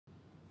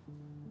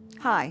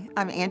Hi,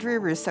 I'm Andrea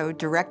Russo,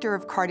 Director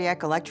of Cardiac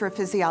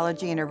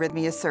Electrophysiology and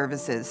Arrhythmia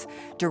Services,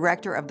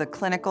 Director of the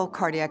Clinical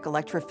Cardiac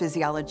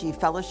Electrophysiology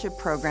Fellowship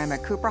Program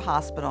at Cooper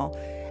Hospital,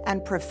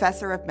 and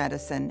Professor of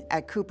Medicine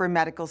at Cooper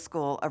Medical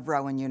School of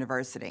Rowan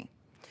University.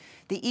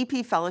 The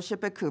EP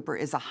Fellowship at Cooper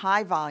is a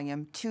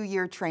high-volume,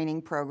 2-year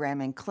training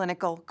program in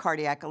clinical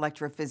cardiac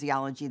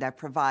electrophysiology that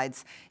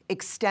provides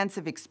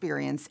extensive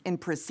experience in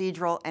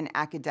procedural and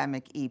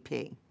academic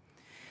EP.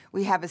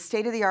 We have a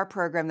state-of-the-art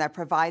program that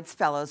provides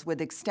fellows with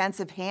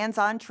extensive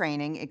hands-on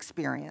training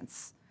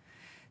experience.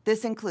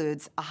 This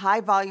includes a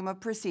high volume of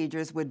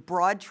procedures with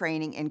broad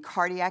training in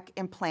cardiac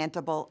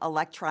implantable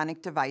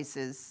electronic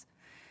devices,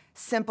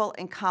 simple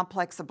and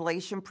complex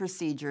ablation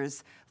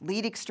procedures,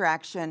 lead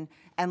extraction,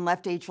 and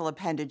left atrial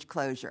appendage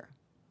closure.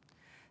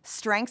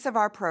 Strengths of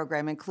our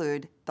program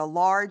include the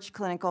large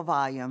clinical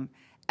volume,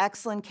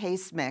 excellent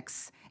case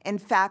mix,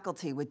 and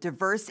faculty with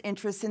diverse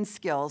interests and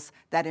skills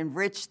that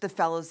enrich the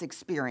fellows'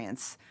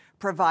 experience,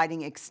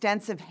 providing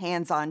extensive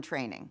hands-on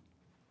training.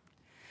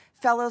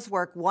 Fellows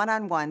work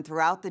one-on-one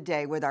throughout the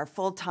day with our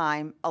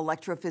full-time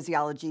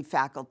electrophysiology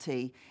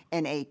faculty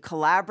in a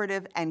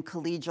collaborative and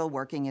collegial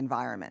working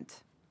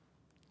environment.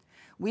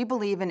 We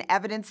believe in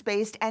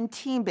evidence-based and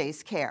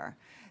team-based care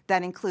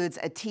that includes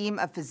a team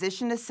of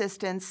physician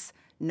assistants,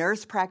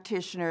 nurse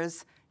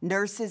practitioners,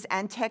 nurses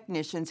and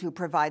technicians who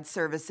provide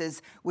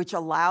services which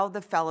allow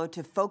the fellow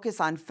to focus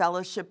on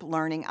fellowship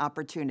learning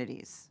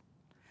opportunities.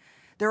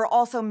 There are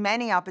also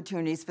many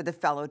opportunities for the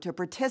fellow to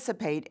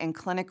participate in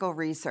clinical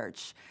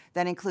research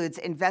that includes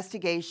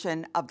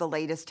investigation of the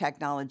latest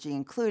technology,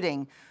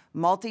 including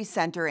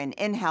multi-center and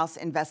in-house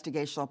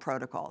investigational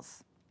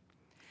protocols.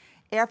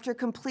 After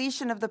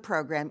completion of the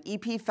program,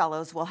 EP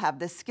fellows will have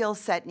the skill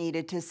set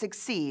needed to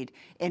succeed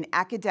in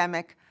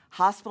academic,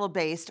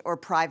 hospital-based, or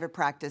private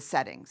practice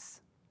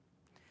settings.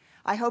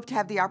 I hope to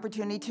have the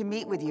opportunity to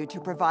meet with you to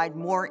provide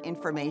more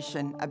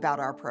information about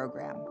our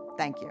program.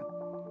 Thank you.